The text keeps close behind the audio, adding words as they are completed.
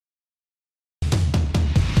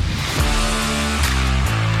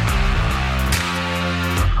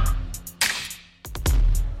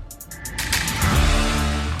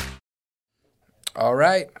All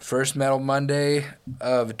right, first Metal Monday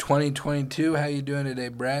of 2022. How you doing today,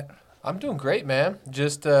 Brett? I'm doing great, man.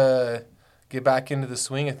 Just get back into the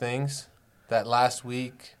swing of things. That last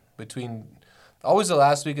week always the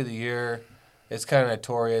last week of the year, it's kind of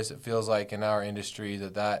notorious. It feels like in our industry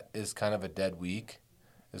that is kind of a dead week,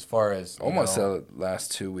 as far as Almost the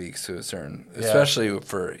last 2 weeks to a certain, especially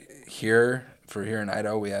for here in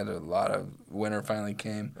Idaho, we had a lot of winter finally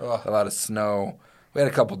came, a lot of snow. We had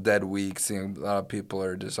a couple dead weeks. A lot of people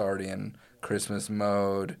are just already in Christmas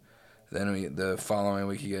mode. Then the following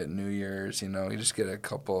week you get New Year's. You just get a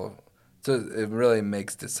couple. So it really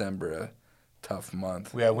makes December a tough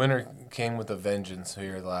month. Yeah, winter came with a vengeance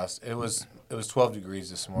here. It was 12 degrees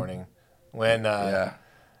this morning when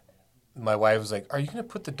my wife was like, "Are you gonna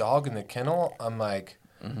put the dog in the kennel?" I'm like,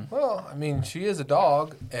 "Well, I mean, she is a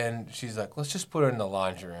dog," and she's like, "Let's just put her in the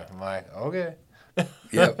laundry room." I'm like, "Okay."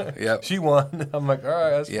 Yep. She won. I'm like, all right,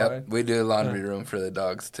 that's fine. We do a laundry room for the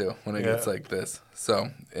dogs too when it gets like this. So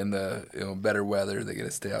in the better weather, they get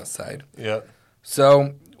to stay outside. Yep.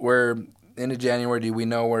 So we're into January. Do we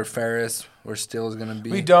know where Stihl is going to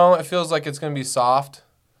be? We don't. It feels like it's going to be soft.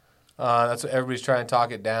 That's what everybody's trying to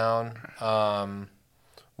talk it down,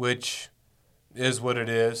 which is what it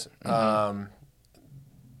is. We'll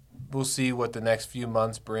see what the next few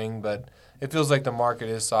months bring, but it feels like the market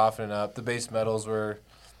is softening up. The base metals were,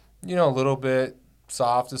 a little bit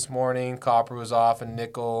soft this morning. Copper was off, and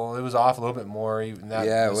nickel. It was off a little bit more. Even that.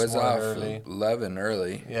 Yeah, it was off early. 11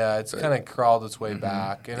 early. Yeah, it's kind of crawled its way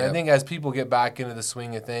back. And I think as people get back into the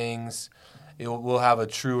swing of things, we'll have a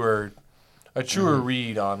truer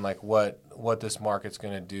read on like what this market's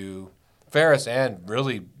going to do, ferrous and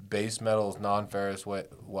really base metals, non-ferrous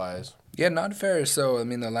wise. Yeah, non-ferrous. So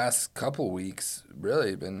the last couple weeks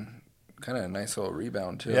really been kind of a nice little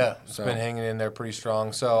rebound too. Yeah, it's been hanging in there pretty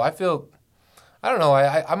strong. So I feel, I don't know,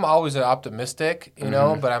 I'm always optimistic,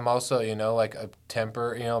 but I'm also, like a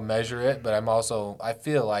temper, measure it. But I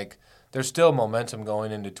feel like there's still momentum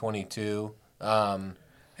going into 22. And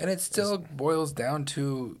it still boils down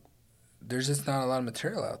to there's just not a lot of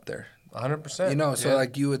material out there. 100%. So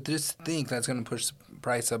like you would just think that's going to push the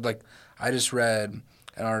price up. Like I just read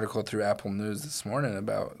an article through Apple News this morning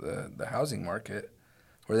about the housing market,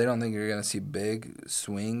 where they don't think you're going to see big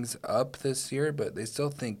swings up this year, but they still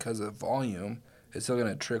think because of volume, it's still going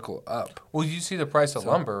to trickle up. Well, you see the price of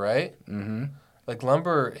lumber, right? Mm-hmm. Like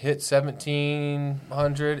lumber hit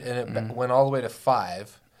 $1,700 and it went all the way to $500.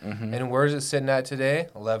 Mm-hmm. And where is it sitting at today?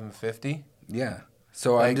 $1,150. Yeah.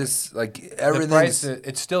 So I'm just like everything. The price,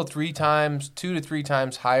 it's still 2 to 3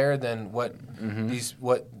 times higher than what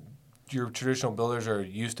what your traditional builders are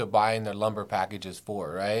used to buying their lumber packages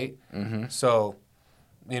for, right? Mm-hmm. So,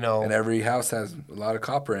 and every house has a lot of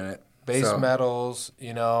copper in it. Base metals,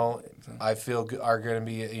 I feel are going to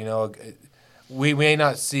be, we may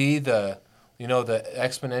not see the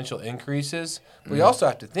exponential increases. But we also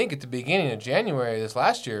have to think at the beginning of January this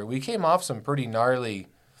last year, we came off some pretty gnarly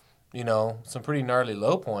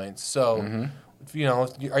low points. So, are you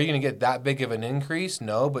going to get that big of an increase?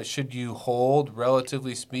 No, but should you hold,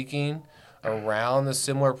 relatively speaking, around the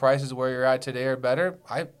similar prices where you're at today or better?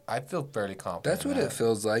 I feel fairly confident. That's what it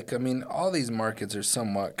feels like. All these markets are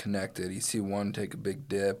somewhat connected. You see one take a big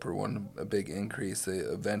dip or a big increase, they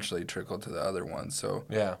eventually trickle to the other one. So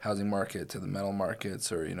housing market to the metal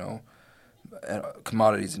markets or,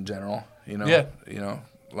 commodities in general,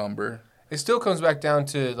 lumber. It still comes back down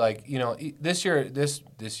to this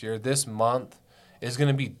month is going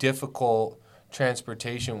to be difficult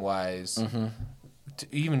transportation-wise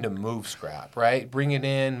to move scrap, right? Bring it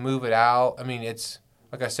in, move it out. It's,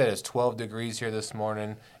 like I said, it's 12 degrees here this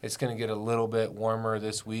morning. It's going to get a little bit warmer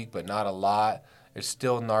this week, but not a lot. It's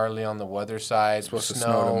still gnarly on the weather side. It's supposed to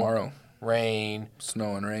snow tomorrow. Rain.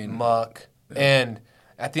 Snow and rain. Muck. Yeah. And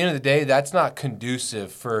at the end of the day, that's not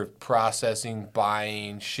conducive for processing,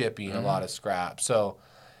 buying, shipping a lot of scrap. So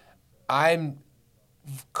I'm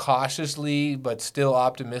cautiously but still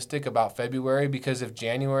optimistic about February, because if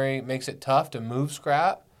January makes it tough to move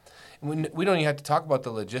scrap, we don't even have to talk about the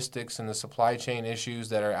logistics and the supply chain issues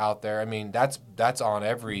that are out there. That's on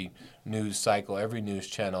every news cycle, every news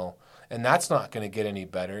channel, and that's not going to get any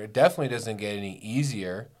better. It definitely doesn't get any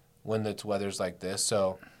easier when the weather's like this.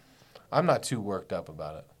 So I'm not too worked up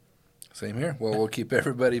about it. Same here. Well, we'll keep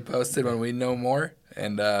everybody posted when we know more.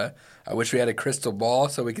 And I wish we had a crystal ball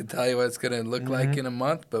so we could tell you what it's going to look like in a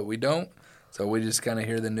month, but we don't. So we just kind of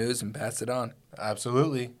hear the news and pass it on.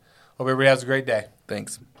 Absolutely. Hope everybody has a great day.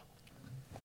 Thanks.